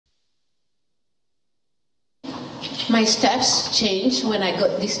My steps changed when I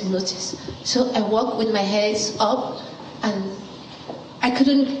got this notice. So I walked with my heads up, and I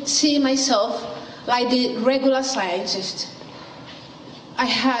couldn't see myself like the regular scientist. I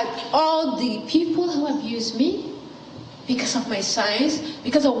had all the people who abused me because of my science,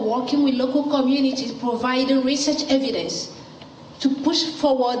 because of working with local communities, providing research evidence to push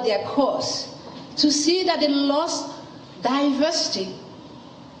forward their cause, to see that the lost diversity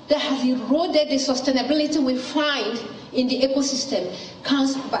that has eroded the sustainability we find in the ecosystem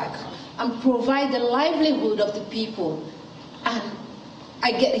comes back and provide the livelihood of the people. And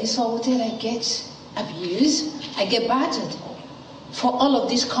I get insulted, I get abused, I get battered for all of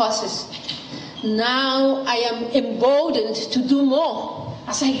these causes. Now I am emboldened to do more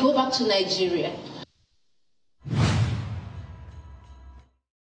as I go back to Nigeria.